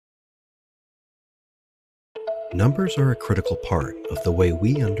Numbers are a critical part of the way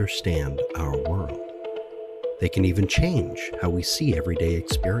we understand our world. They can even change how we see everyday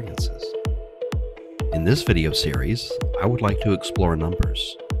experiences. In this video series, I would like to explore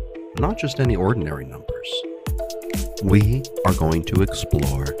numbers, but not just any ordinary numbers. We are going to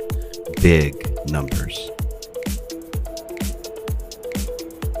explore big numbers.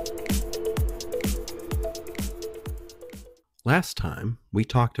 Last time, we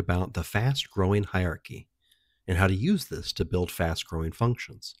talked about the fast-growing hierarchy and how to use this to build fast-growing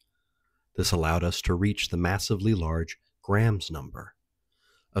functions. This allowed us to reach the massively large Graham's number,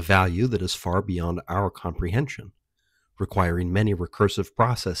 a value that is far beyond our comprehension, requiring many recursive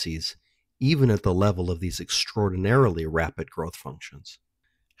processes even at the level of these extraordinarily rapid growth functions.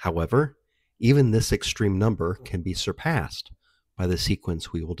 However, even this extreme number can be surpassed by the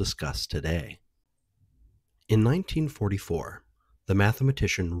sequence we will discuss today. In 1944, the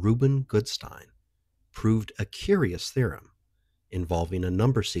mathematician Reuben Goodstein proved a curious theorem involving a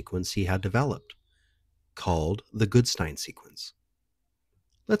number sequence he had developed, called the Goodstein sequence.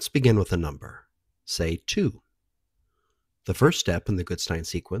 Let's begin with a number, say 2. The first step in the Goodstein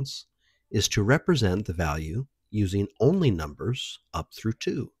sequence is to represent the value using only numbers up through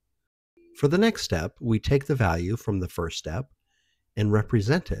 2. For the next step, we take the value from the first step and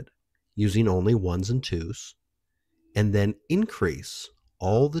represent it using only 1s and 2s, and then increase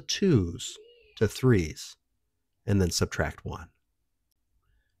all the 2s to 3s, and then subtract 1.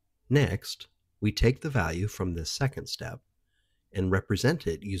 Next, we take the value from this second step and represent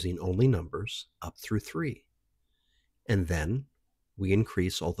it using only numbers up through 3. And then we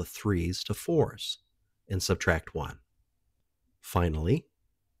increase all the 3s to 4s and subtract 1. Finally,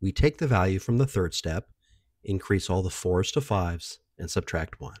 we take the value from the third step, increase all the 4s to 5s, and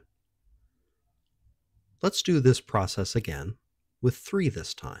subtract 1. Let's do this process again with 3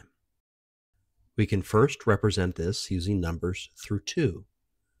 this time. We can first represent this using numbers through 2.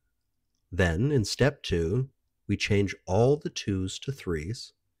 Then, in step 2, we change all the 2s to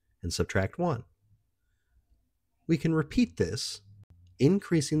 3s and subtract 1. We can repeat this,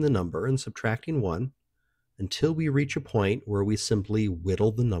 increasing the number and subtracting 1 until we reach a point where we simply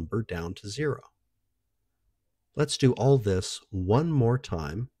whittle the number down to 0. Let's do all this one more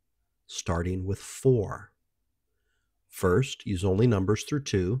time, starting with 4. First, use only numbers through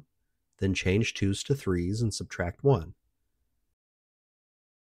 2, then change 2s to 3s and subtract 1.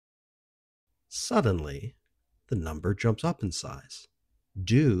 Suddenly, the number jumps up in size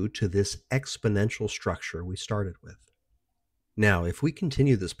due to this exponential structure we started with. Now, if we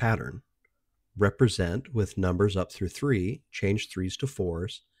continue this pattern, represent with numbers up through 3, change 3s to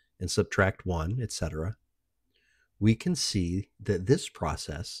 4s, and subtract 1, etc., we can see that this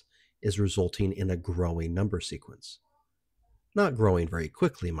process is resulting in a growing number sequence. Not growing very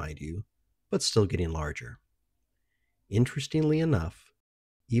quickly, mind you, but still getting larger. Interestingly enough,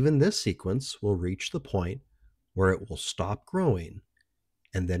 even this sequence will reach the point where it will stop growing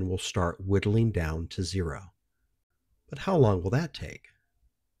and then will start whittling down to 0. But how long will that take?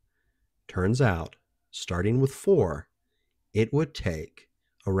 Turns out, starting with 4, it would take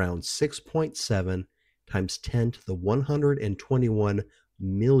around 6.7 times 10 to the 121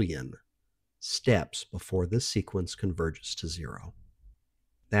 million steps before this sequence converges to 0.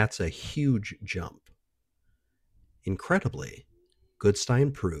 That's a huge jump. Incredibly,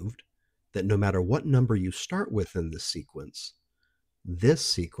 Goodstein proved that no matter what number you start with in this sequence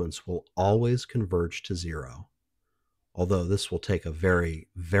will always converge to 0, although this will take a very,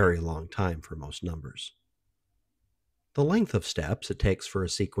 very long time for most numbers. The length of steps it takes for a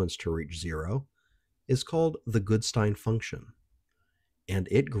sequence to reach 0 is called the Goodstein function, and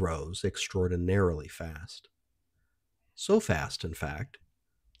it grows extraordinarily fast. So fast, in fact,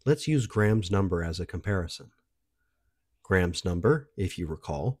 let's use Graham's number as a comparison. Graham's number, if you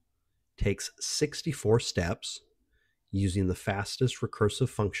recall, takes 64 steps using the fastest recursive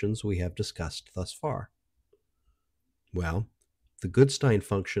functions we have discussed thus far. Well, the Goodstein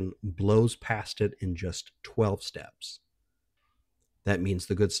function blows past it in just 12 steps. That means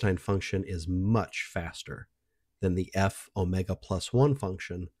the Goodstein function is much faster than the f omega plus 1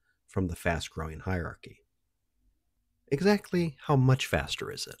 function from the fast-growing hierarchy. Exactly how much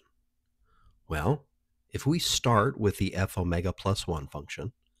faster is it? Well, if we start with the f omega plus 1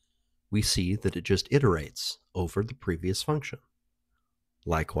 function, we see that it just iterates over the previous function.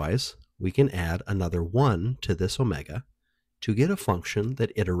 Likewise, we can add another 1 to this omega to get a function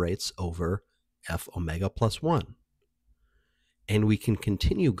that iterates over f omega plus 1. And we can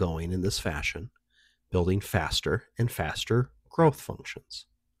continue going in this fashion, building faster and faster growth functions.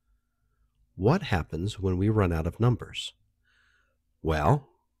 What happens when we run out of numbers? Well,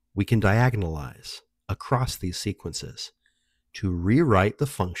 we can diagonalize across these sequences to rewrite the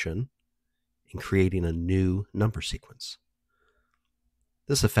function in creating a new number sequence.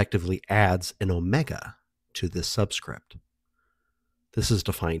 This effectively adds an omega to this subscript. This is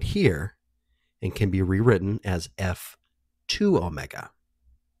defined here and can be rewritten as f2 omega.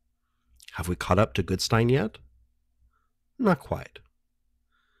 Have we caught up to Goodstein yet? Not quite.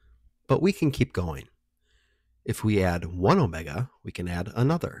 But we can keep going. If we add 1 omega, we can add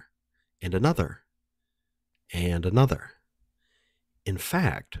another, and another, and another. In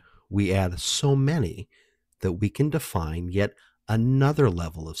fact, we add so many that we can define yet another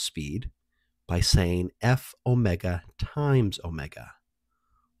level of speed by saying f omega times omega,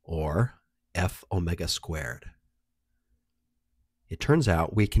 or f omega squared. It turns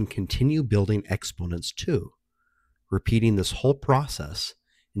out we can continue building exponents too, repeating this whole process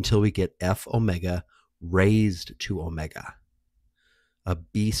until we get f omega raised to omega, a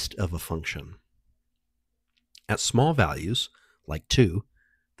beast of a function. At small values, like 2,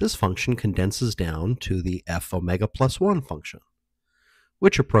 this function condenses down to the f omega plus 1 function,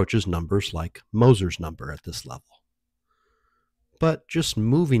 which approaches numbers like Moser's number at this level. But just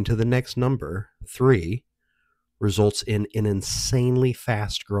moving to the next number, 3, results in an insanely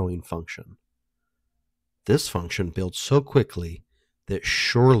fast-growing function. This function builds so quickly that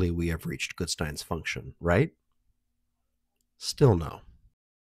surely we have reached Goodstein's function, right? Still no.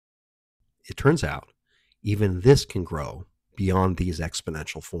 It turns out even this can grow beyond these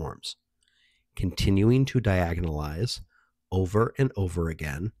exponential forms, continuing to diagonalize over and over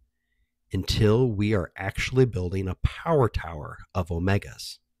again until we are actually building a power tower of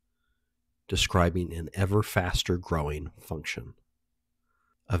omegas, describing an ever faster growing function.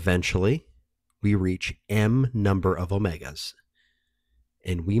 Eventually, we reach m number of omegas,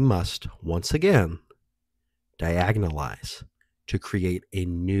 and we must once again diagonalize to create a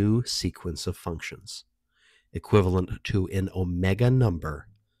new sequence of functions, equivalent to an omega number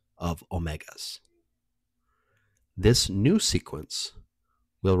of omegas. This new sequence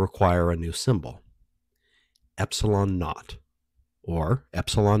will require a new symbol, epsilon naught, or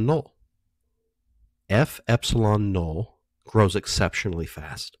epsilon null. F epsilon null grows exceptionally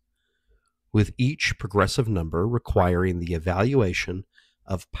fast, with each progressive number requiring the evaluation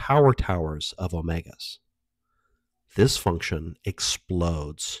of power towers of omegas. This function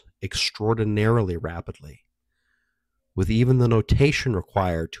explodes extraordinarily rapidly, with even the notation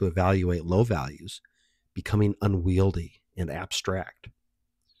required to evaluate low values becoming unwieldy and abstract.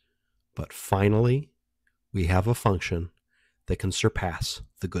 But finally, we have a function that can surpass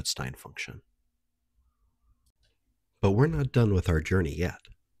the Goodstein function. But we're not done with our journey yet.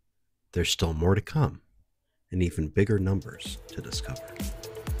 There's still more to come, and even bigger numbers to discover.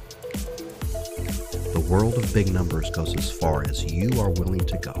 The world of big numbers goes as far as you are willing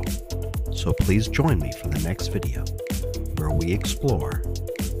to go, so please join me for the next video, where we explore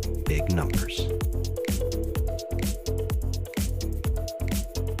big numbers.